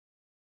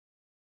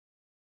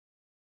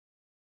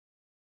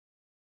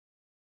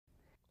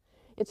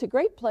It's a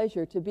great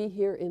pleasure to be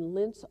here in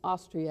Linz,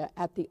 Austria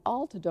at the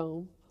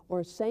Altdom,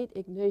 or St.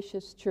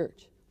 Ignatius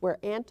Church, where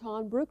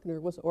Anton Bruckner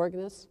was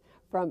organist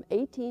from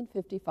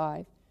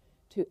 1855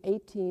 to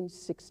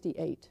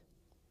 1868.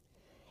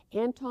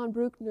 Anton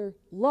Bruckner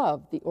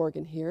loved the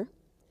organ here,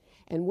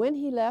 and when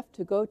he left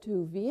to go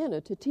to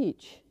Vienna to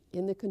teach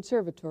in the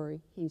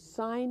conservatory, he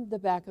signed the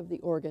back of the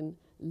organ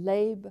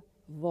Leb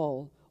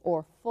wohl,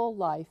 or full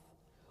life,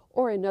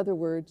 or in other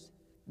words,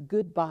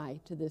 goodbye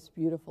to this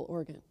beautiful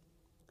organ.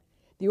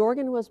 The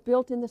organ was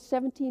built in the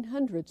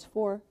 1700s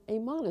for a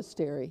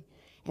monastery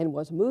and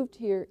was moved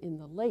here in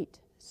the late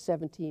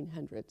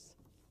 1700s.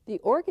 The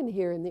organ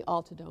here in the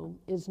Altdom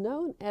is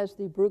known as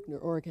the Bruckner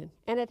organ,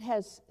 and it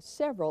has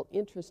several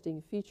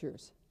interesting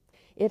features.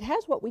 It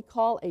has what we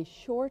call a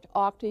short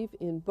octave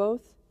in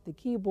both the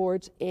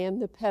keyboards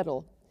and the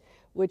pedal,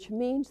 which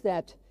means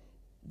that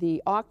the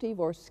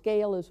octave or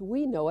scale as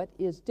we know it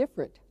is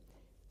different.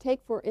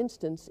 Take, for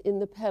instance, in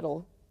the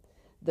pedal,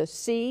 the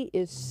C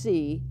is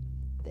C,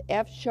 the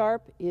F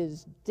sharp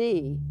is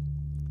D,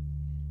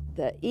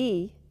 the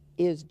E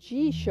is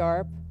G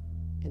sharp,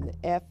 and the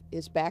F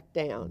is back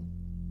down,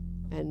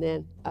 and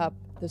then up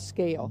the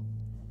scale.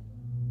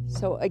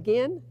 So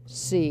again,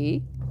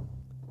 C,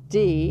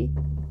 D,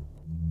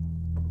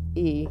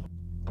 E.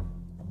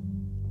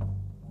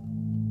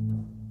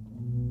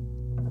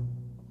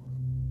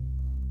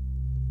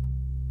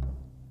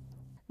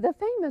 The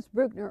famous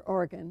Bruckner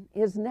organ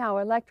is now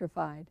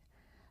electrified,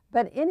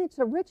 but in its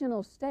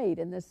original state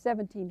in the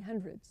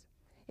 1700s,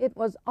 it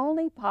was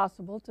only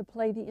possible to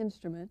play the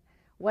instrument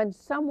when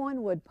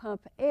someone would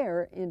pump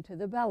air into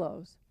the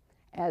bellows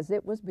as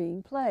it was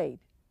being played.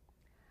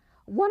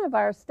 One of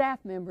our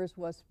staff members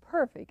was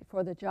perfect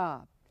for the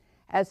job,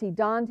 as he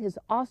donned his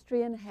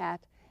Austrian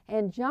hat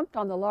and jumped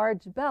on the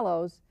large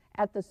bellows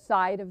at the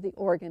side of the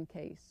organ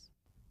case.